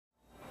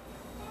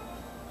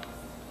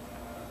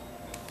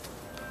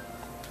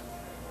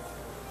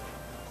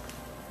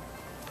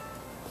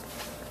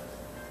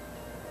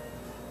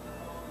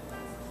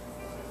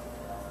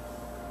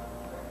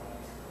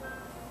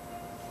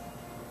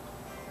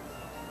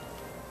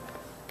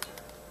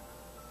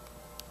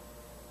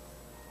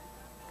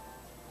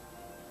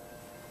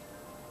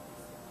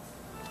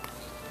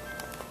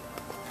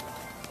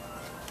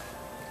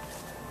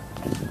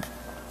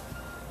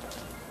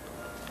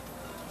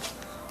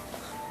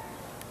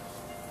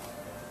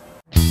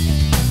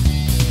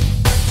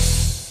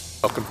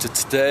welcome to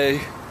today.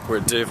 We're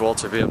at Dave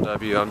Walter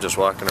BMW. I'm just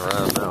walking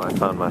around now. I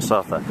found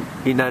myself a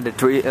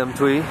E93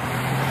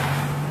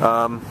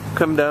 M3.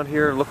 Coming down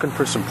here looking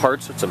for some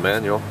parts. It's a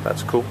manual,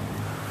 that's cool.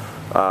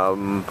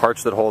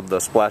 Parts that hold the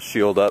splash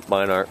shield up,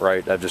 mine aren't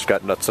right. I've just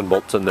got nuts and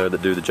bolts in there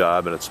that do the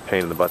job, and it's a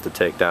pain in the butt to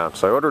take down.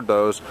 So I ordered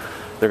those.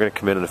 They're going to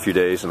come in a few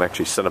days and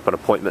actually set up an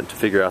appointment to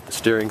figure out the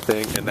steering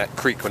thing and that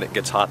creak when it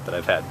gets hot that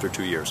I've had for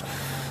 2 years.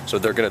 So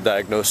they're going to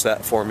diagnose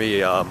that for me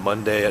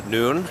Monday at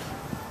noon.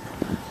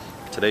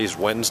 Today's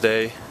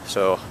Wednesday,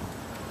 so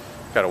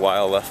got a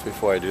while left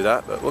before I do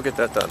that, but we'll get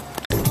that done.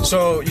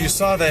 So you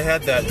saw they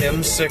had that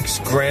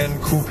M6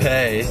 Grand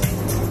Coupe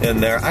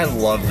in there. I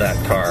love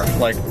that car.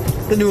 Like,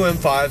 the new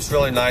M5 is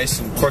really nice,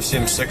 and of course the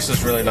M6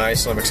 is really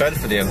nice, and I'm excited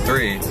for the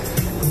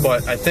M3.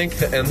 But I think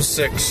the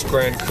M6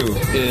 Grand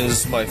Coupe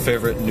is my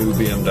favorite new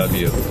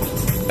BMW.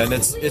 And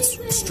it's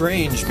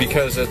strange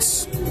because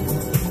it's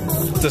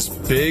this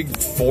big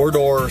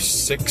 4-door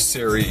 6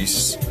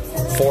 Series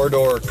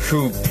 4-door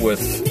coupe with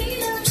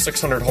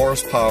 600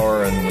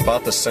 horsepower and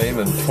about the same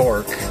in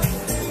torque,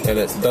 and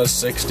it does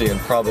 60 in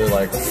probably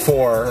like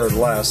 4 or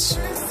less,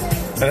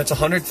 and it's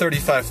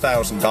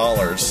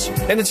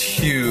 $135,000, and it's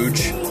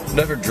huge.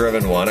 Never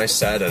driven one. I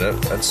sat in it.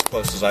 That's as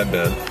close as I've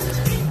been.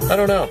 I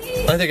don't know.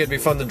 I think it'd be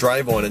fun to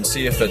drive one and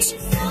see if it's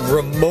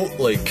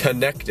remotely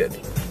connected.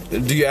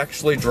 Do you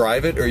actually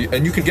drive it,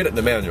 and you can get it in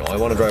the manual. I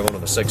want to drive one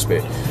on the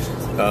 6-speed.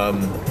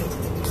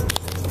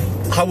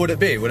 How would it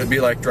be? Would it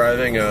be like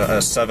driving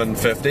a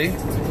 750?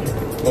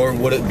 Or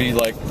would it be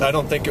like, I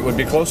don't think it would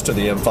be close to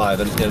the M5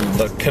 in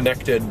the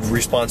connected,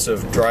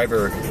 responsive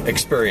driver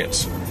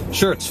experience.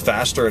 Sure, it's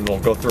faster and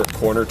it'll go through a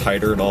corner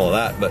tighter and all of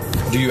that, but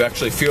do you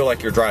actually feel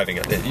like you're driving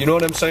it? You know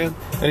what I'm saying?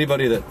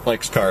 Anybody that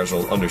likes cars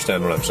will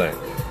understand what I'm saying.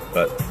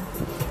 But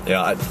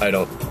yeah, I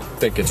don't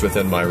think it's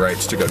within my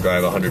rights to go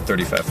drive a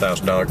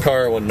 $135,000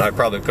 car when I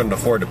probably couldn't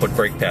afford to put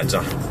brake pads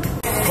on.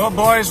 Well,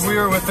 boys, we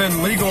are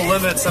within legal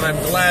limits, and I'm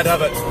glad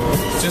of it.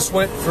 Just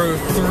went through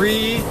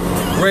 3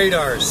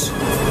 radars,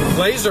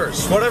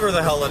 lasers, whatever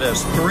the hell it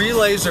is. 3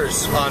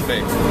 lasers on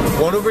me.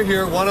 One over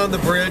here, one on the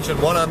bridge, and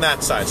one on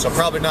that side. So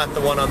probably not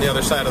the one on the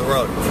other side of the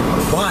road.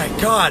 My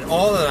God,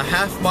 all in a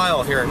half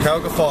mile here in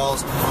Cuyahoga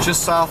Falls,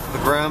 just south of the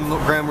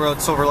Graham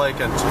Road, Silver Lake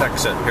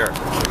exit here.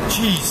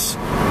 Jeez,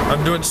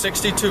 I'm doing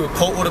 62.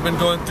 Colt would have been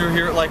going through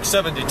here at like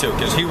 72,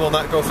 because he will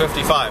not go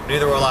 55.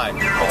 Neither will I.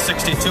 But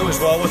 62 is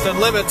well within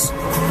limits.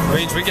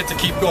 Means we get to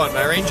keep going.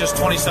 My range is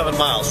 27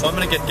 miles, so I'm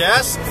going to get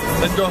gas,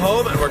 then go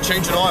home, and we're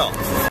changing oil.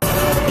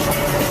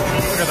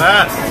 Look at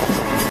that.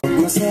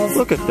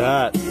 Look at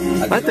that.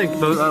 I think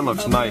that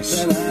looks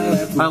nice.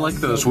 I like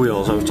those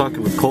wheels. I was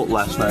talking with Colt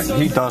last night.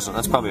 He doesn't.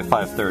 That's probably a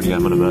 530,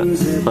 I'm gonna bet.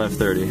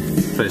 530.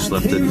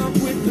 Facelifted.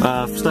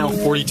 Style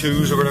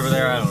 42s or whatever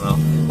they are, I don't know.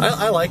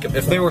 I like them.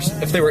 If they were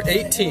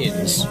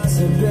 18s,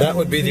 that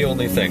would be the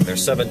only thing. They're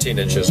 17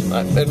 inches.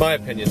 In my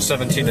opinion,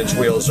 17-inch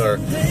wheels are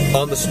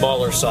on the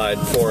smaller side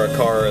for a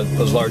car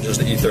as large as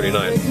the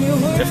E39.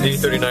 If the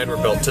E39 were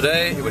built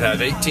today, it would have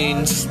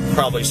 18s,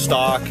 probably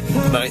stock,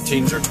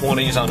 19s or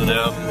 20s on an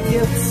M.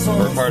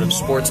 We're part of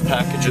sports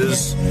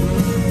packages.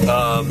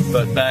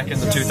 But back in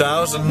the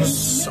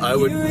 2000s, I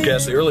would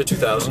guess the early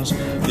 2000s,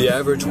 the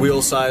average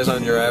wheel size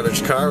on your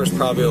average car was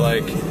probably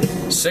like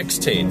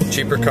 16.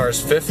 Cheaper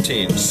cars,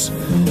 15s.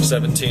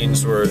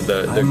 17s were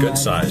the good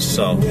size,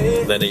 so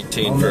then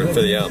 18 for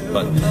the M.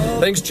 But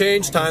things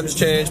change, times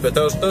change, but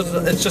those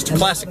it's just a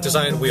classic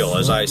design wheel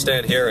as I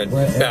stand here and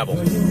babble.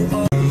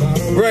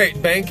 Right,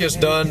 bank is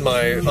done.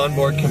 My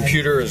onboard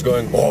computer is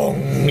going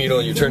bong. You know,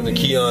 you turn the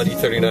key on,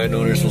 E39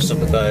 owners will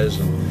sympathize.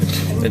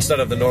 And instead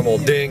of the normal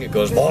ding, it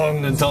goes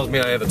bong and tells me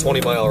I have a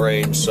 20-mile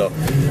range. So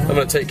I'm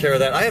going to take care of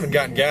that. I haven't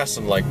gotten gas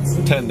in like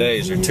 10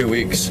 days or 2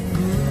 weeks.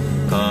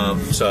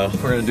 So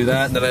we're going to do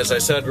that, and then as I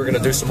said, we're going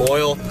to do some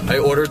oil. I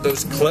ordered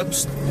those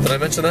clips. Did I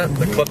mention that?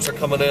 The clips are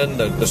coming in,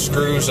 the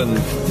screws and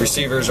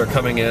receivers are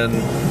coming in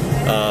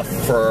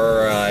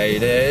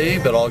Friday,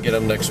 but I'll get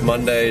them next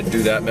Monday.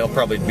 Do that. It'll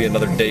probably be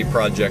another day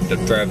project to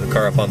drive the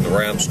car up on the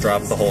ramps,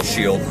 drop the whole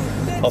shield.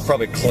 I'll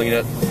probably clean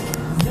it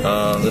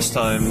this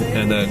time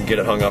and then get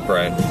it hung up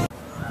right.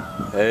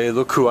 Hey,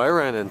 look who I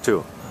ran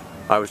into.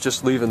 I was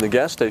just leaving the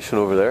gas station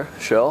over there,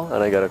 Shell,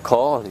 and I got a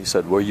call, and he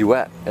said, "Where you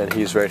at?" And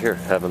he's right here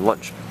having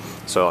lunch.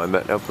 So I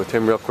met up with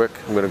him real quick.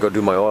 I'm going to go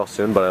do my oil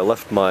soon, but I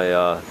left my,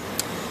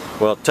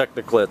 well,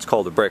 technically it's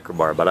called a breaker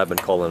bar, but I've been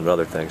calling it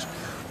other things,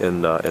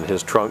 in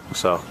his trunk.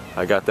 So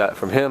I got that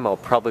from him. I'll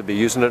probably be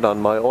using it on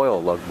my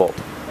oil lug bolt.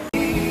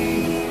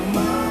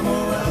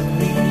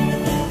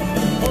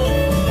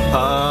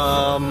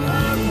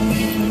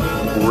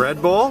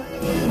 Red Bull?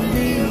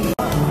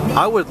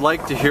 I would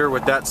like to hear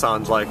what that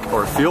sounds like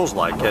or feels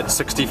like at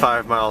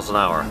 65 miles an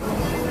hour.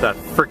 That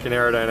freaking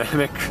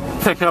aerodynamic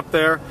thing up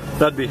there,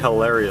 that'd be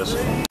hilarious.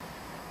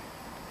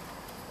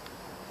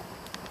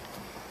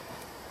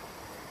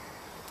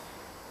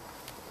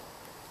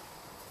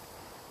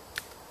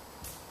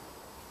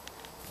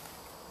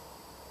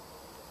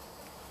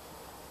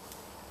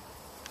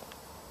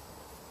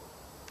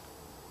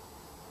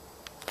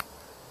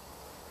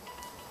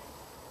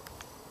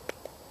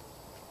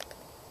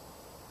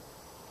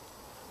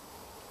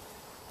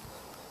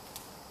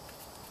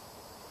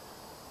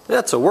 Yeah,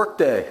 it's a work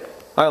day.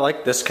 I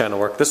like this kind of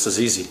work. This is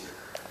easy.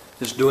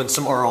 Just doing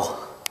some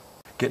Earl.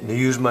 Getting to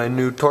use my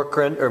new torque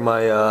wrench, or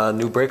my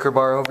new breaker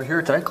bar over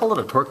here. Did I call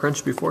it a torque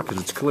wrench before? Because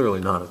it's clearly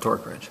not a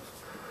torque wrench.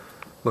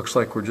 Looks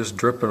like we're just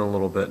dripping a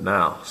little bit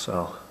now,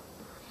 so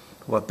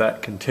let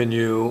that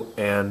continue,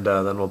 and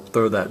then we'll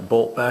throw that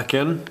bolt back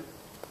in.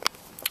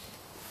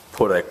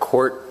 Put a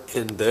quart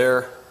in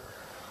there,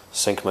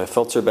 sink my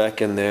filter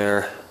back in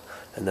there,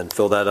 and then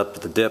fill that up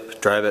with the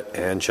dip, drive it,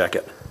 and check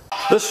it.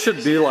 This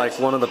should be like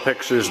one of the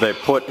pictures they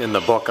put in the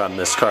book on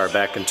this car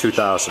back in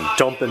 2000.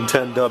 Dumping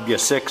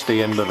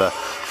 10W60 into the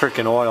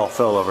freaking oil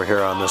fill over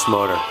here on this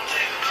motor.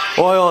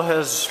 Oil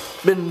has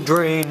been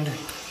drained,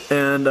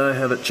 and I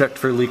haven't checked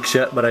for leaks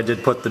yet, but I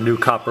did put the new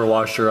copper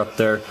washer up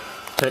there.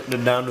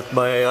 Tightening it down with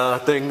my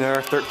thing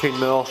there, 13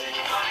 mil.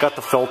 Got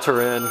the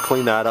filter in,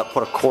 clean that up,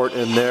 put a quart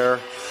in there,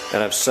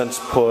 and I've since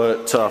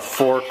put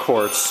 4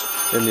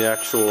 quarts in the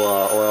actual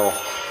oil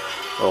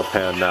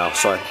pan now.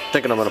 So I'm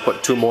thinking I'm going to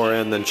put 2 more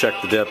in, then check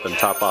the dip and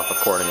top off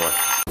accordingly.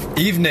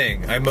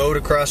 Evening, I mowed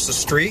across the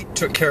street,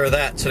 took care of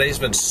that. Today's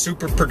been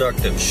super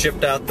productive.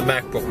 Shipped out the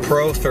MacBook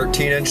Pro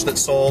 13-inch that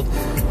sold.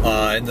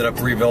 Ended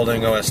up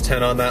rebuilding OS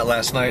 10 on that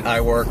last night.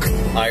 iWork,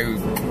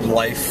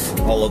 iLife,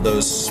 all of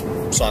those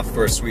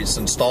software suites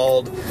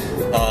installed.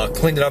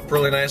 Cleaned it up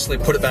really nicely,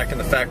 put it back in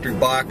the factory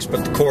box,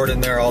 put the cord in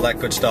there, all that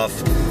good stuff.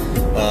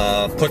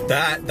 Put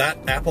that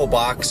Apple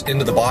box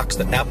into the box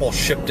that Apple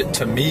shipped it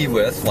to me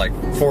with like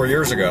 4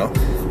 years ago,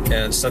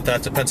 and sent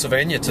that to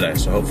Pennsylvania today,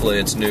 so hopefully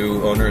its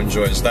new owner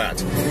enjoys that.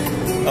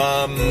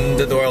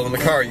 Did the oil in the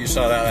car, you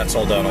saw that, that's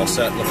all done, all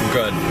set, looking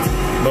good.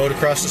 Mowed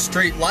across the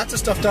street, lots of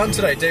stuff done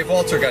today. Dave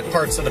Walter got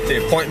parts, set up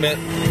the appointment.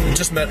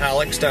 Just met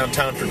Alex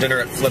downtown for dinner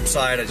at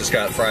Flipside. I just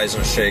got fries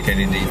and a shake. I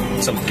need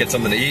to get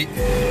something to eat.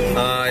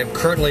 I'm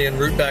currently en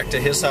route back to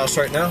his house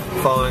right now,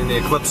 following the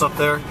eclipse up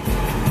there.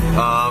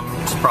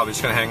 Probably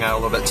just gonna hang out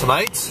a little bit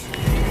tonight.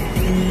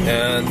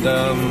 And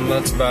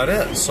that's about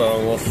it. So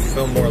we'll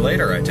film more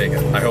later, I take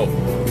it. I hope.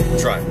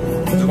 Try.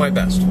 Do my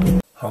best.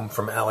 Home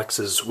from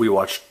Alex's, we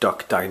watched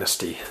Duck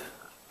Dynasty.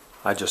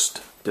 I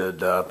just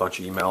did a bunch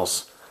of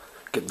emails,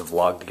 getting the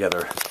vlog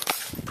together.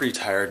 Pretty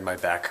tired, my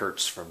back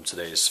hurts from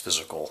today's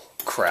physical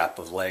crap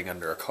of laying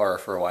under a car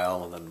for a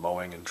while and then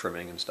mowing and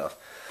trimming and stuff.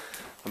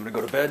 I'm gonna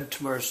go to bed.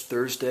 Tomorrow's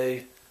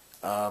Thursday.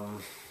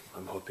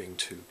 I'm hoping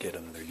to get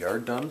another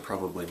yard done,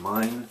 probably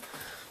mine.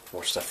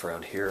 More stuff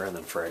around here, and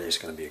then Friday's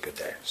gonna be a good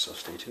day. So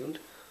stay tuned.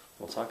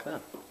 We'll talk then.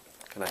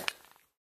 Good night.